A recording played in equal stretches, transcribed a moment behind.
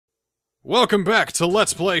Welcome back to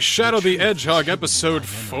Let's Play Shadow the Edgehog, Episode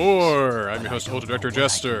 4. I'm your host, Ultra Director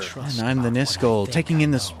Jester. And I'm the Niskel, taking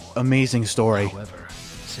in this amazing story.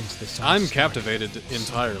 I'm captivated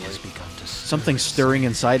entirely. Something stirring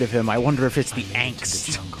inside of him. I wonder if it's the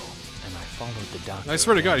angst. I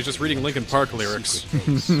swear to God, he's just reading Linkin Park lyrics.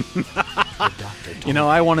 You know,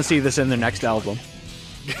 I want to see this in their next album.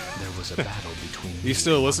 You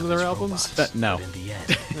still listen to their albums? No.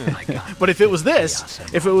 But if it was this,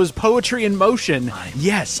 if it was poetry in motion,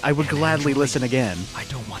 yes, I would gladly listen again.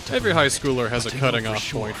 Every high schooler has a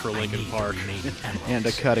cutting-off point for Linkin Park. And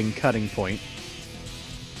a cutting point.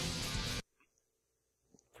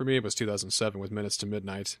 For me, it was 2007 with Minutes to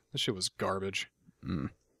Midnight. This shit was garbage.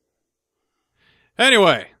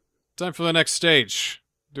 Anyway, time for the next stage.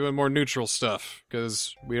 Doing more neutral stuff,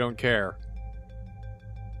 because we don't care.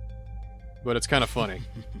 But it's kind of funny.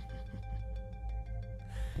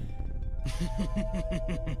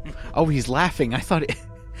 Oh, he's laughing. I thought it...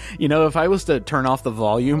 You know, if I was to turn off the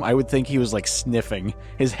volume, I would think he was, like, sniffing.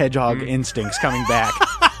 His hedgehog instincts coming back.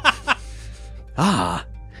 Ah.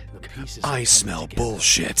 I smell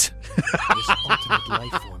bullshit.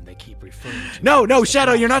 No,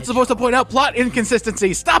 Shadow, you're not supposed to point out plot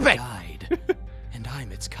inconsistencies. Stop it! And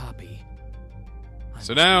I'm its copy.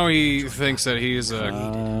 So now he thinks that he's an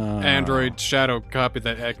android shadow copy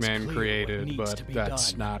that Eggman created, but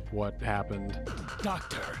that's not what happened.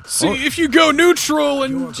 Doctor. See, if you go neutral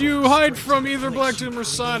and you hide from either Black Doom or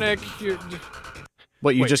Sonic, you...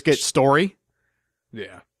 What, you just get story?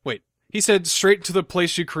 Yeah. Wait. He said straight to the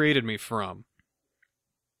place you created me from.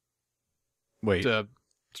 Wait.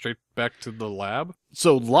 Straight back to the lab?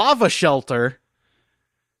 So, Lava Shelter...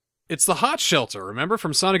 It's the hot shelter, remember,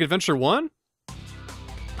 from Sonic Adventure 1?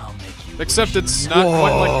 I'll make you. Except it's not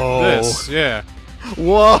quite like this, yeah.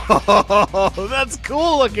 Whoa, that's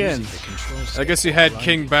cool looking. I guess you had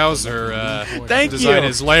King Bowser Thank design you.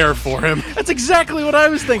 his lair for him. That's exactly what I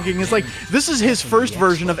was thinking. It's like, this is his first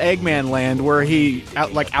version of Eggman Land, where he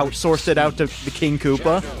outsourced it out to the King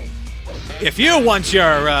Koopa. If you want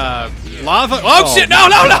your lava... Oh, shit, no!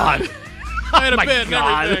 I had a bit and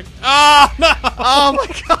God. everything. Oh, no! Oh my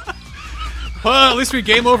god. Well, at least we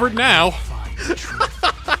game over now.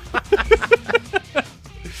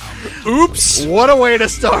 Oops! What a way to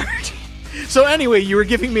start. So anyway, you were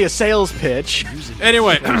giving me a sales pitch.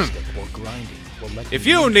 Anyway, if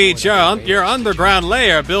you need your underground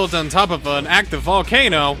lair built on top of an active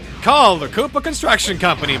volcano, call the Koopa Construction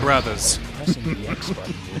Company Brothers.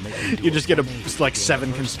 You just get like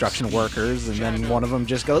 7 construction workers, and then one of them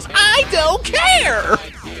just goes, I don't care!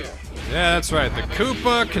 Yeah, that's right. The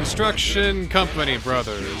Koopa Construction Company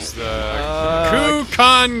Brothers. The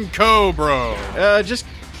Kookan Cobro. Just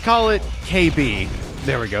call it KB.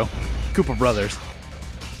 There we go. Koopa Brothers.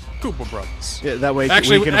 Koopa Brothers. Yeah, that way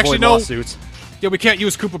we can avoid no. lawsuits. Yeah, we can't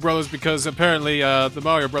use Koopa Brothers because apparently the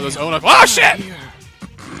Mario Brothers own a... Oh, shit!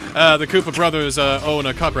 The Koopa Brothers own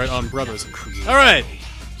a copyright on Brothers. Alright.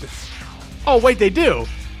 Oh, wait, they do.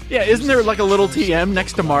 Yeah, isn't there like a little TM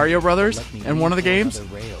next to Mario Brothers in one of the games?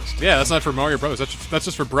 Yeah, that's not for Mario Brothers. That's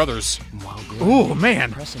just for Brothers. Ooh,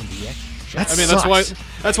 man. I mean,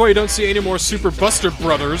 that's why you don't see any more Super Buster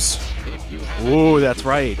Brothers. Ooh, that's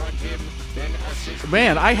right.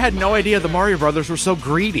 Man, I had no idea the Mario Brothers were so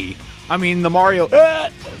greedy. I mean, the Mario...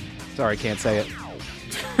 Sorry, I can't say it.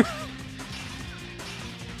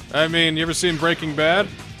 I mean, you ever seen Breaking Bad?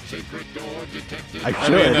 I I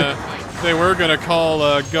should. mean, they were gonna call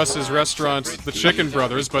Gus's restaurant the Chicken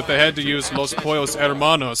Brothers, but they had to use Los Pollos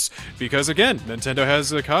Hermanos because, again, Nintendo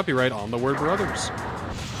has a copyright on the word brothers.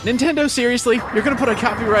 Nintendo, seriously? You're gonna put a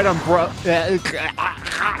copyright on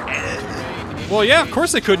Well, yeah, of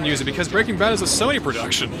course they couldn't use it because Breaking Bad is a Sony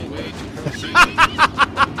production.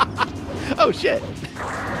 Oh, shit.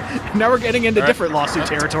 Now we're getting into different lawsuit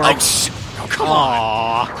territory. Oh, shit. Oh, come on.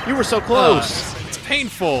 Aw, you were so close. It's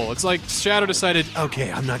painful. It's like Shadow decided,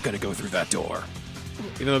 okay, I'm not gonna go through that door.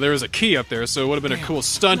 You know, there was a key up there, so it would have been a cool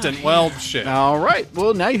stunt, and, well, shit. All right,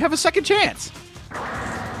 well, now you have a second chance.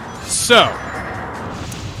 So,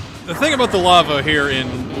 the thing about the lava here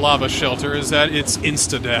in Lava Shelter is that it's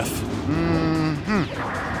insta-death.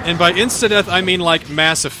 And by insta-death, I mean like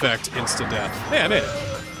Mass Effect insta-death. Hey, I made it.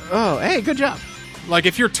 Oh, hey, good job. Like,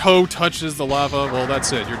 if your toe touches the lava, well,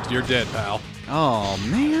 that's it. You're dead, pal. Oh,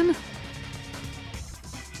 man.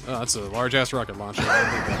 Oh, that's a large-ass rocket launcher.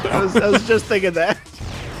 I was just thinking that.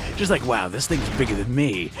 Just like, wow, this thing's bigger than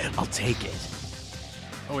me. I'll take it.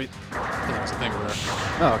 Oh, wait. There's a thing over there.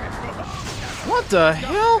 Oh, okay. What the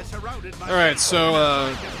hell? Alright,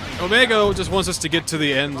 so, Omega just wants us to get to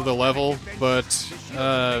the end of the level, but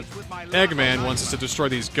Eggman wants us to destroy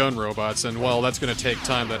these gun robots, and well, that's going to take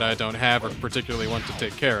time that I don't have or particularly want to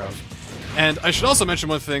take care of. And I should also mention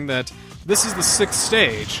one thing, that this is the 6th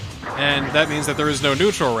stage, and that means that there is no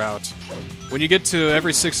neutral route. When you get to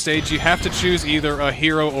every 6th stage, you have to choose either a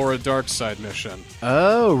hero or a dark side mission.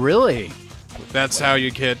 Oh, really? That's how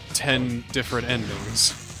you get 10 different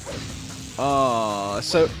endings.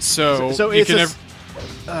 So you it's can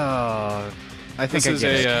I think this I is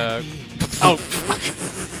get a it. oh,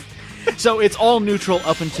 So it's all neutral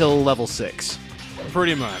up until level 6.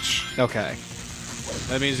 pretty much. Okay.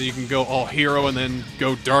 That means that you can go all hero and then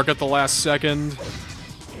go dark at the last second,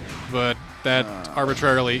 but that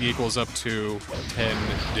arbitrarily equals up to 10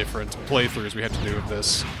 different playthroughs we have to do of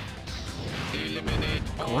this.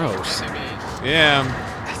 Gross. Yeah,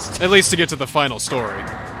 at least to get to the final story.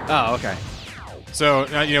 Oh, okay. So,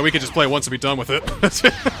 we could just play it once and be done with it.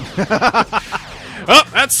 Oh,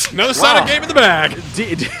 that's another Sonic game in the bag!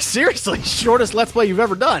 Seriously, shortest Let's Play you've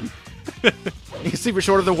ever done. You can see we're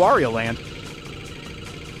shorter than Wario Land.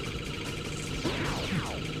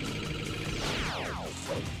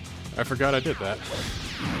 I forgot I did that.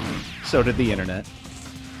 So did the internet.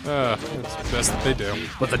 That's the best that they do.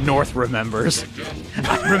 But the North remembers.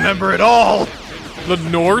 I remember it all! The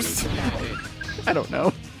North? I don't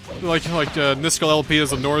know. Like Niskel LP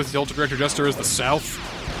is the North, the Ultra Director Jester is the South?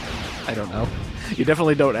 I don't know. You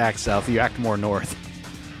definitely don't act south, you act more north.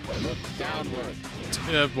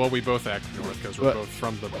 Well, we both act North, because we're both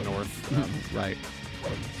from the North. Right.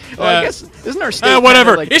 Well, I guess, isn't our state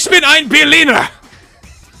whatever! like... Ich bin ein Berliner!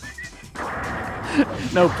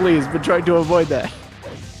 No, please, been trying to avoid that.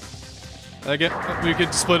 We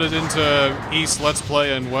could split it into East Let's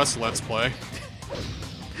Play and West Let's Play.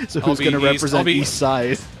 So who's going to represent East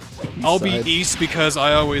Side? I'll be East because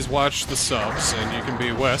I always watch the subs, and you can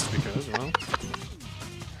be West because, well...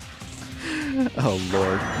 Oh,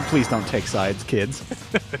 Lord. Please don't take sides, kids.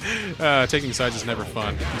 Taking sides is never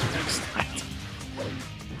fun.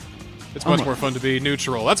 It's much more fun to be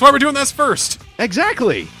neutral. That's why we're doing this first!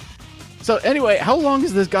 Exactly! So, anyway, how long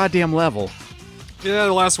is this goddamn level? Yeah,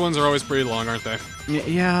 the last ones are always pretty long, aren't they?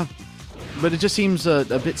 Yeah, but it just seems a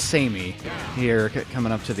bit samey here,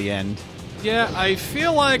 coming up to the end. Yeah, I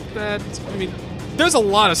feel like that... I mean, there's a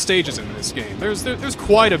lot of stages in this game. There's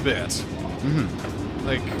quite a bit. Mm-hmm.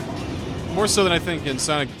 Like, more so than I think in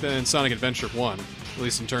Sonic Adventure 1. At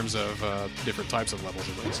least in terms of different types of levels,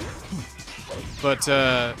 at least. But,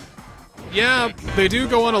 yeah, they do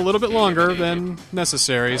go on a little bit longer than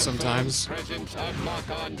necessary sometimes.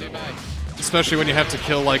 Especially when you have to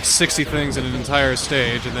kill like 60 things in an entire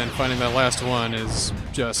stage, and then finding that last one is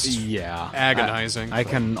just agonizing. I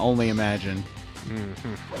can only imagine.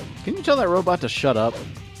 Can you tell that robot to shut up?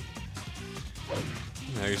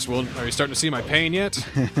 Are you starting to see my pain yet?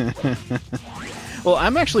 Well,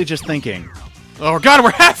 I'm actually just thinking. Oh god,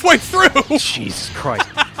 we're halfway through! Jesus Christ.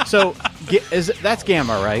 So, that's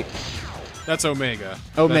Gamma, right? That's Omega.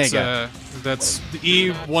 Omega. That's the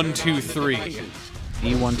E123.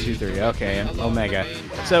 E123, okay, and Omega.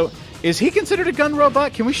 So, is he considered a gun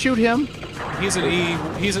robot? Can we shoot him? He's an E.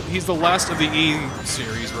 He's the last of the E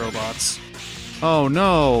series robots. Oh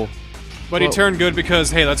no! But he turned good because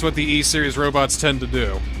hey, that's what the E series robots tend to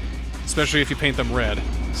do, especially if you paint them red.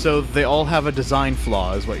 So they all have a design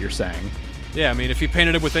flaw, is what you're saying? Yeah, I mean, if he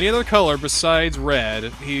painted it with any other color besides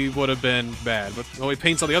red, he would have been bad. But well, he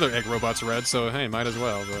paints all the other egg robots red, so hey, might as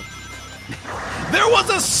well. But there was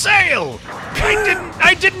a sale!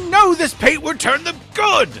 I didn't know this paint would turn them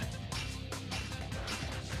good!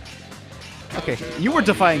 Okay, you were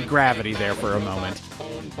defying gravity there for a moment.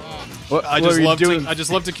 I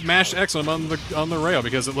just love to mash X on the rail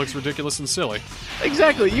because it looks ridiculous and silly.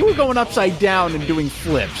 Exactly, you were going upside down and doing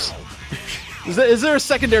flips. Is there a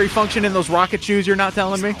secondary function in those rocket shoes you're not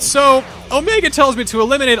telling me? So, Omega tells me to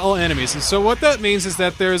eliminate all enemies, and so what that means is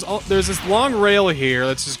that there's this long rail here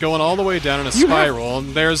that's just going all the way down in a spiral,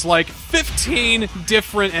 and there's like 15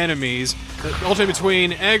 different enemies, alternate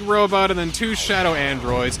between Egg Robot and then 2 Shadow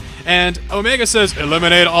Androids, and Omega says,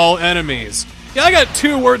 eliminate all enemies. Yeah, I got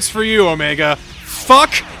 2 words for you, Omega.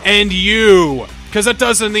 Fuck and you! Because that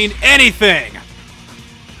doesn't mean anything!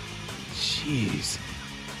 Jeez.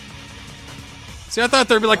 See, I thought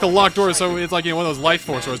there'd be like the locked door, so it's like, one of those life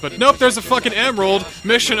force doors, but nope, there's a fucking emerald,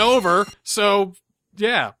 mission over, so,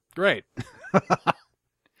 yeah, great.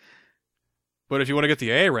 But if you want to get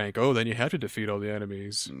the A rank, then you have to defeat all the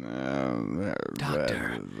enemies.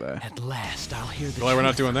 Doctor, at last I'll hear the Glad we're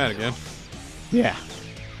not doing that again. Yeah.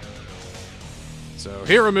 So,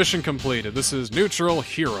 hero mission completed. This is Neutral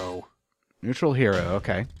Hero. Neutral Hero,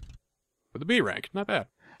 okay. With a B rank, not bad.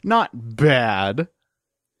 Not bad.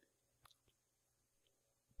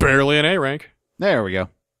 Barely an A rank. There we go. I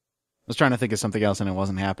was trying to think of something else and it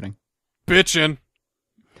wasn't happening. Bitchin'.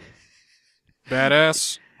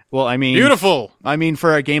 Badass. Well, I mean... Beautiful! I mean,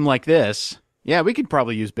 for a game like this, yeah, we could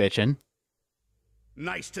probably use bitchin'.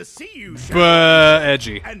 Nice to see you, But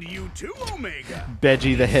edgy. and you too, Omega.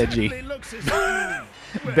 Benji the Hedgy. Certainly looks as though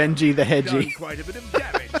Benji the you've done Hedgy. quite a bit of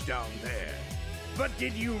damage down there. But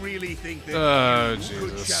did you really think that Oh, you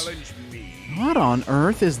could Jesus. challenge me? What on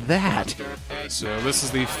earth is that? So this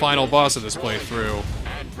is the final boss of this playthrough.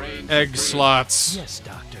 Egg slots. Yes,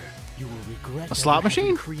 Doctor. You will regret A slot never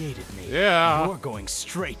having machine? created me. Yeah. You're going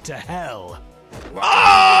straight to hell.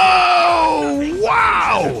 Oh,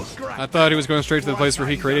 wow! I thought he was going straight to the place where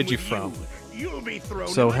he created you from. You'll be thrown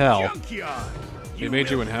So in the hell. junkyard. He made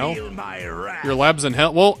you in will hell? feel my wrath. Your lab's in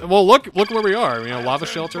hell. Well, look where we are. You know, lava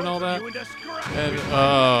shelter and all that. You into scrap And with my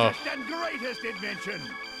uh, latest and greatest invention.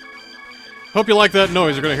 hope you like that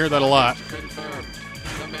noise. You're gonna hear that a lot.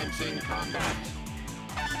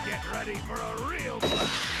 Get ready for a real fight.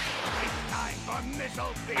 It's time for missile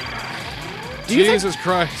fever. Do you think- Jesus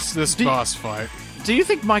Christ, this boss fight. Do you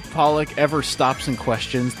think Mike Pollock ever stops and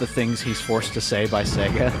questions the things he's forced to say by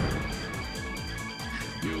Sega?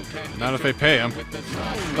 Not if they pay him.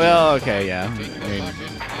 Well, okay, yeah.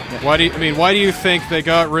 Why do you think they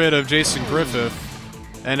got rid of Jason Griffith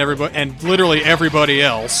and everybody and literally everybody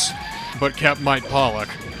else, but kept Mike Pollock?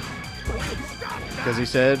 Because he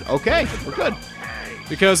said, okay, we're good.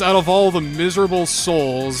 Because out of all the miserable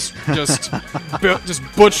souls just just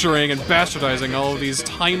butchering and bastardizing all of these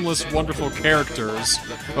timeless, wonderful characters,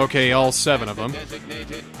 okay, all 7 of them,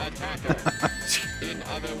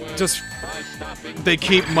 just they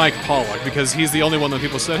keep Mike Pollock because he's the only one that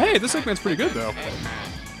people said, hey, this Eggman's pretty good though.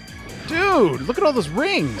 Dude, look at all those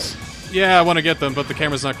rings. Yeah, I want to get them, but the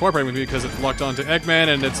camera's not cooperating with me because it's locked onto Eggman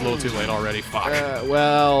and it's a little too late already. Fuck.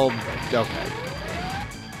 Well, okay.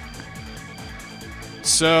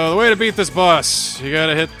 So, the way to beat this boss, you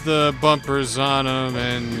gotta hit the bumpers on him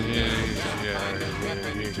and...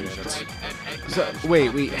 So,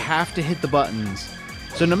 wait, we have to hit the buttons.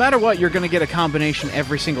 So no matter what, you're going to get a combination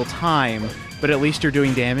every single time, but at least you're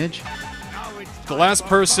doing damage? The last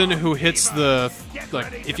person who hits the...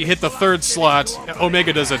 Like, if you hit the 3rd slot,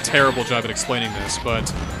 Omega does a terrible job at explaining this, but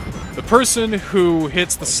the person who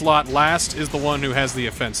hits the slot last is the one who has the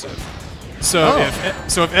offensive. So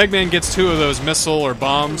if Eggman gets 2 of those missile or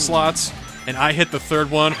bomb slots, and I hit the 3rd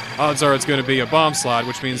one, odds are it's going to be a bomb slot,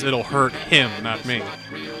 which means it'll hurt him, not me.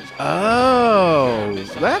 Oh,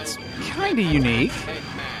 that's kind of unique.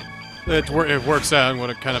 It works out. What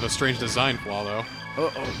a kind of a strange design flaw, though.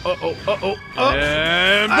 And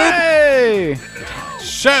boop! Hey!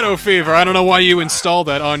 Shadow Fever. I don't know why you installed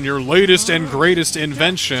that on your latest and greatest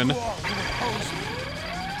invention.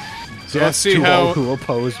 So let's see To how all who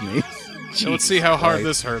oppose me. let's see how hard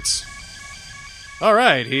this hurts. All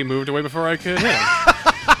right, he moved away before I could hit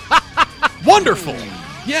him. Wonderful.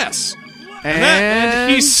 Yes.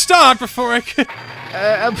 And he stopped before I could.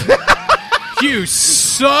 You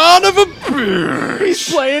son of a bitch!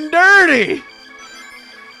 He's playing dirty.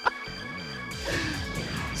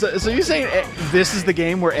 So you're saying this is the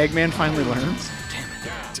game where Eggman finally learns?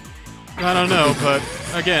 I don't know, but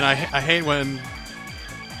again, I hate when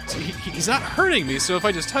he's not hurting me. So if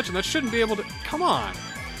I just touch him, that shouldn't be able to. Come on,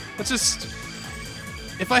 that's just.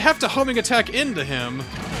 If I have to homing attack into him,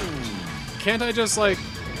 can't I just like?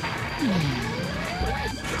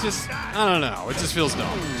 Just I don't know. It just feels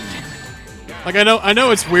dumb. Like I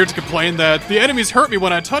know it's weird to complain that the enemies hurt me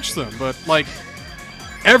when I touch them, but like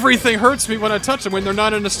everything hurts me when I touch them when they're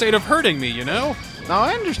not in a state of hurting me, you know? No,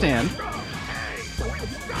 I understand.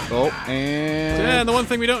 Oh, and Yeah, the one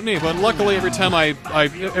thing we don't need, but luckily every time I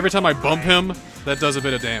bump him, that does a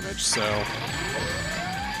bit of damage. So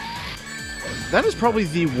that is probably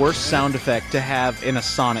the worst sound effect to have in a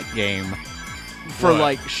Sonic game. For What?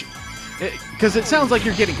 like, because it sounds like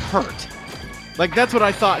you're getting hurt. Like that's what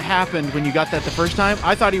I thought happened when you got that the first time.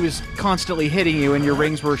 I thought he was constantly hitting you, and your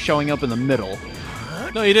rings were showing up in the middle.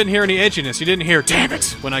 no, you didn't hear any edginess. You didn't hear "damn it"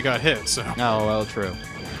 when I got hit. So Oh well, true.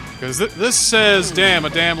 because this says "damn" a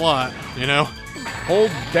damn lot, you know. Whole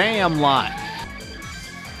damn lot.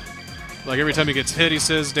 Like every time he gets hit, he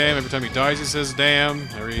says "damn." Every time he dies, he says "damn."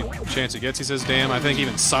 Every chance he gets, he says "damn." I think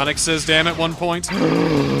even Sonic says "damn" at one point.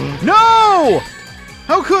 No!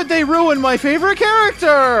 How could they ruin my favorite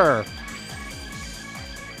character?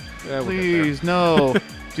 Yeah, we'll get there. Please, no.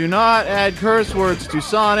 Do not add curse words to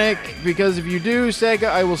Sonic, because if you do, Sega,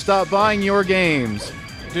 I will stop buying your games.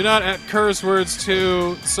 Do not add curse words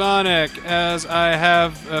to Sonic, as I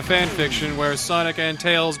have a fanfiction where Sonic and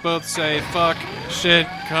Tails both say fuck, shit,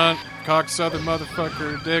 cunt, cock, southern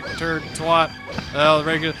motherfucker, dick, turd, twat,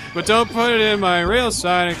 regular. But don't put it in my real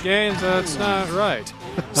Sonic games, that's not right.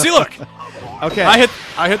 See, look! Okay. I hit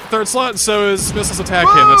the third slot, and so his missiles attack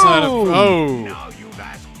him. That's not a... Oh.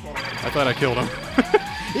 I thought I killed him.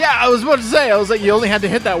 Yeah, I was about to say, I was like, you only had to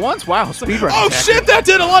hit that once? Wow, speedrun. Oh shit, that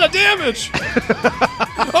did a lot of damage!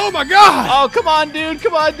 Oh my god! Oh, come on, dude,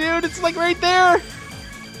 it's like right there.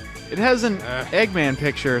 It has an Eggman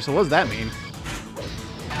picture, so what does that mean?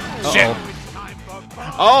 Shit.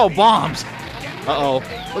 Oh, bombs. Uh-oh.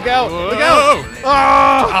 Look out, look out! Whoa.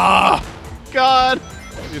 Ah! God.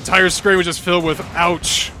 The entire screen was just filled with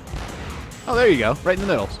ouch. Oh, there you go, right in the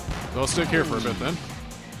middle. So I'll stick here for a bit then.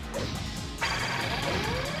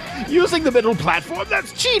 Using the middle platform,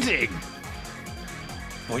 that's cheating!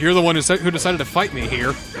 Well, you're the one who decided to fight me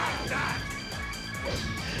here.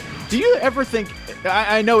 Do you ever think...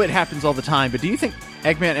 I know it happens all the time, but do you think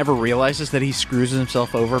Eggman ever realizes that he screws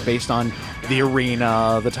himself over based on the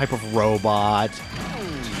arena, the type of robot?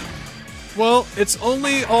 Well, it's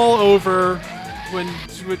only all over when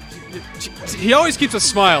he always keeps a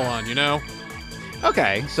smile on, you know?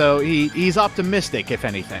 Okay, so he's optimistic, if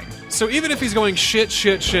anything. So even if he's going shit,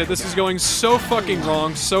 this is going so fucking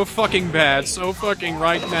wrong, so fucking bad, so fucking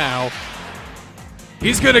right now,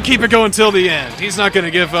 he's gonna keep it going till the end. He's not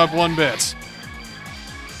gonna give up one bit.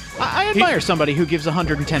 I admire somebody who gives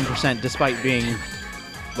 110% despite being,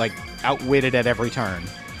 like, outwitted at every turn.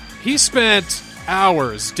 He spent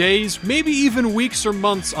hours, days, maybe even weeks or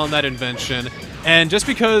months on that invention, and just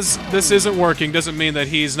because this isn't working doesn't mean that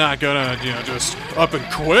he's not gonna, just up and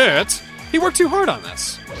quit. He worked too hard on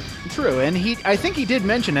this. True, and I think he did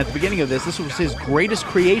mention at the beginning of this was his greatest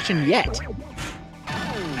creation yet.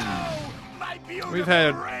 We've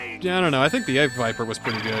had, I don't know, I think the Egg Viper was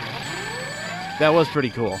pretty good. That was pretty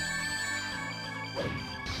cool.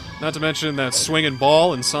 Not to mention that swinging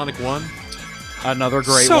ball in Sonic 1. Another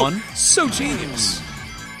great one. So genius.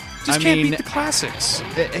 Just can't beat the classics.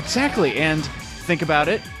 Exactly, and think about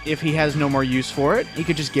it. If he has no more use for it, he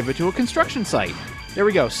could just give it to a construction site. There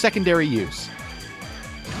we go, secondary use.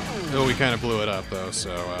 Oh, we kind of blew it up, though,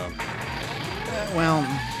 so... Well,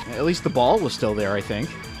 at least the ball was still there, I think.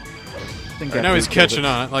 Now he's catching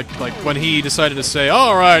on. Like when he decided to say,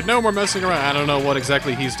 all right, no more messing around. I don't know what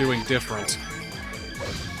exactly he's doing different.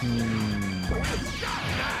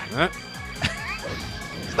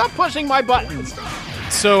 Stop pushing my buttons!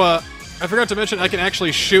 So, I forgot to mention I can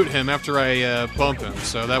actually shoot him after I bump him,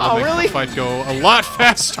 so that would make the fight go a lot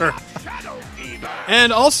faster.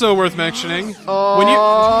 And also worth mentioning,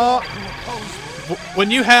 when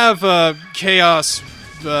you have Chaos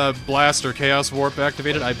Blast or Chaos Warp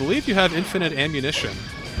activated, I believe you have infinite ammunition.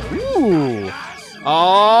 Ooh!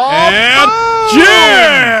 Oh! And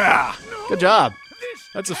yeah! Good job.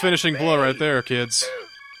 That's a finishing blow right there, kids.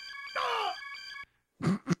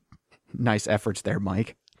 Nice efforts there,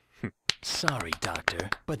 Mike. Sorry, Doctor,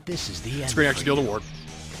 but this is the end. Screen Action Guild Award.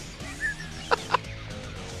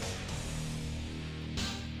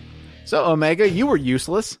 So, Omega, you were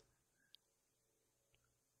useless.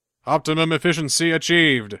 Optimum efficiency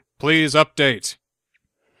achieved. Please update.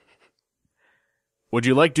 Would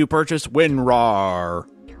you like to purchase WinRAR?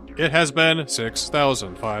 It has been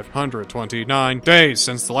 6,529 days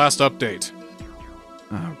since the last update.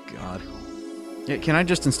 Oh, God. Yeah, can I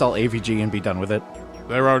just install AVG and be done with it?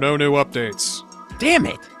 There are no new updates. Damn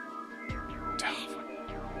it!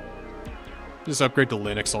 Just upgrade to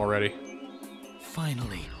Linux already.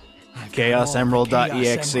 Finally.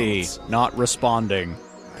 ChaosEmerald.exe. Not responding.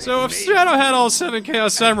 So if Shadow had all 7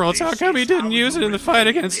 Chaos Emeralds, how come he didn't use it in the fight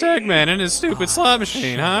against Eggman and his stupid slot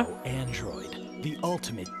machine, huh? Android, the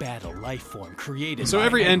ultimate battle life form created. So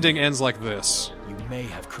every ending ends like this. You may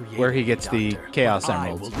have created where he gets the Chaos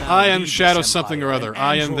Emeralds. I am Shadow something or other.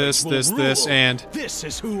 I am this, and... This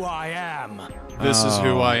is who I am. This is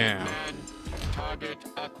who I am. Target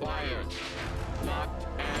acquired. Locked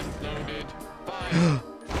and loaded.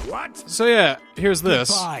 What? So yeah, here's this.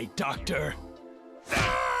 Goodbye, Doctor.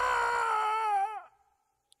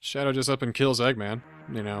 Shadow just up and kills Eggman.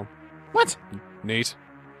 You know. What? Neat.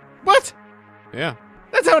 What? Yeah.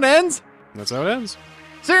 That's how it ends? That's how it ends.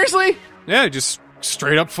 Seriously? Yeah, he just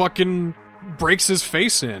straight up fucking breaks his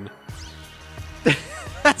face in.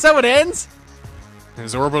 That's how it ends?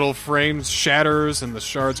 His orbital frame shatters and the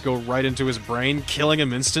shards go right into his brain, killing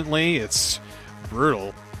him instantly. It's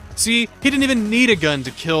brutal. See, he didn't even need a gun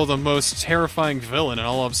to kill the most terrifying villain in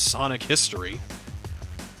all of Sonic history.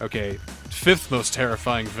 Okay, 5th most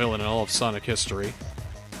terrifying villain in all of Sonic history.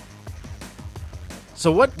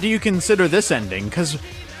 So what do you consider this ending? Because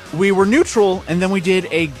we were neutral, and then we did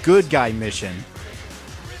a good guy mission.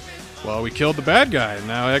 Well, we killed the bad guy, and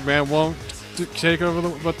now Eggman won't take over the...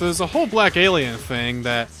 But there's a whole black alien thing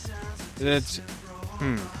that... It's...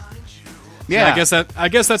 Yeah. I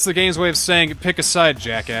guess that's the game's way of saying pick a side,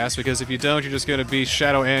 jackass, because if you don't, you're just going to be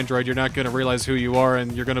Shadow Android, you're not going to realize who you are,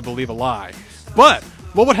 and you're going to believe a lie. But,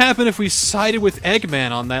 what would happen if we sided with Eggman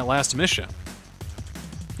on that last mission?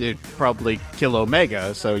 You'd probably kill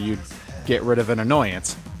Omega, so you'd get rid of an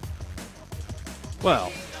annoyance.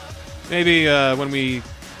 Well, maybe when we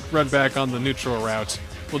run back on the neutral route,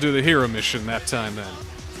 we'll do the hero mission that time then.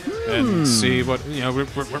 And see what,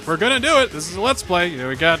 we're gonna do it. This is a Let's Play.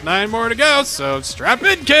 We got 9 more to go, so strap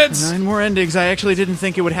in, kids! 9 more endings. I actually didn't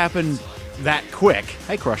think it would happen that quick.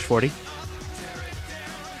 Hey, Crush 40.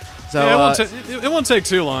 So, yeah, it won't take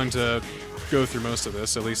too long to go through most of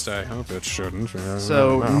this. At least I hope it shouldn't.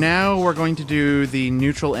 So now we're going to do the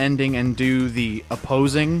neutral ending and do the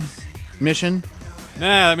opposing mission.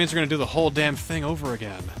 Nah, that means we're gonna do the whole damn thing over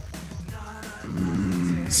again.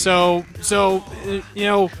 So,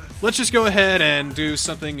 let's just go ahead and do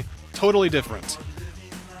something totally different.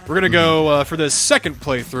 We're gonna go, for this second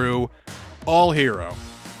playthrough, all hero.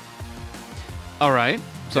 Alright.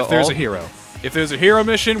 So if there's all a hero. If there's a hero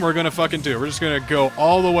mission, we're gonna fucking do it. We're just gonna go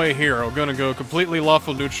all the way hero. We're gonna go completely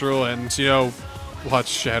lawful neutral and, watch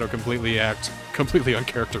Shadow completely act completely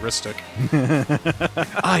uncharacteristic.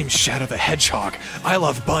 I'm Shadow the Hedgehog. I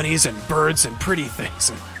love bunnies and birds and pretty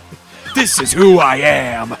things. This is who I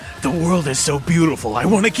am. The world is so beautiful. I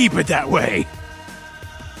want to keep it that way.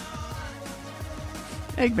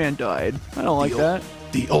 Eggman died. I don't like that.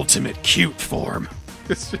 The ultimate cute form.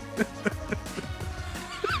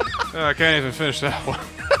 I can't even finish that one.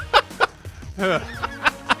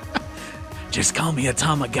 Just call me a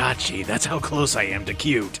Tamagotchi. That's how close I am to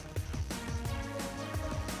cute.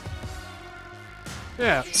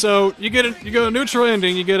 Yeah, so you get a neutral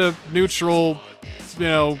ending, you get a neutral,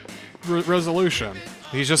 resolution.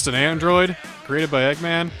 He's just an android created by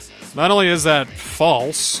Eggman. Not only is that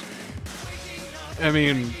false, I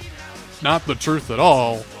mean, not the truth at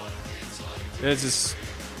all. It's just,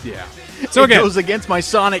 yeah. So again, it goes against my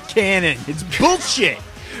Sonic canon. It's bullshit.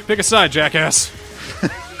 Pick a side, jackass.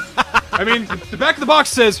 I mean, the back of the box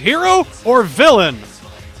says hero or villain.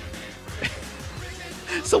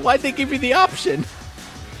 So why'd they give you the option?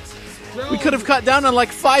 We could have cut down on like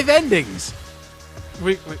 5 endings.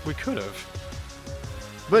 We could have.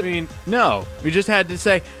 But, no. We just had to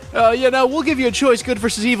say, we'll give you a choice, good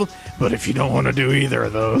versus evil. But if you don't want to do either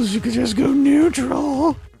of those, you could just go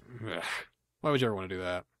neutral. Ugh. Why would you ever want to do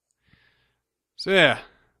that? So yeah,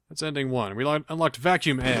 that's ending 1. We unlocked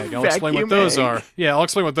Vacuum Egg. I'll explain what those are. Yeah, I'll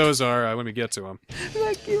explain what those are when we get to them.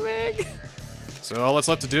 Vacuum Egg. So all that's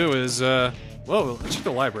left to do is, let's check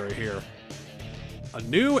the library here. A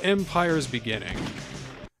new empire's beginning.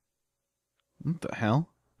 What the hell?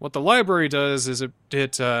 What the library does is it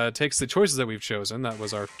takes the choices that we've chosen, that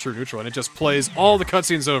was our true neutral, and it just plays all the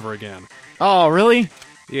cutscenes over again. Oh, really?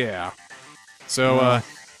 Yeah. So,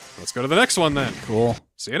 let's go to the next one then. Cool.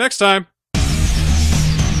 See you next time!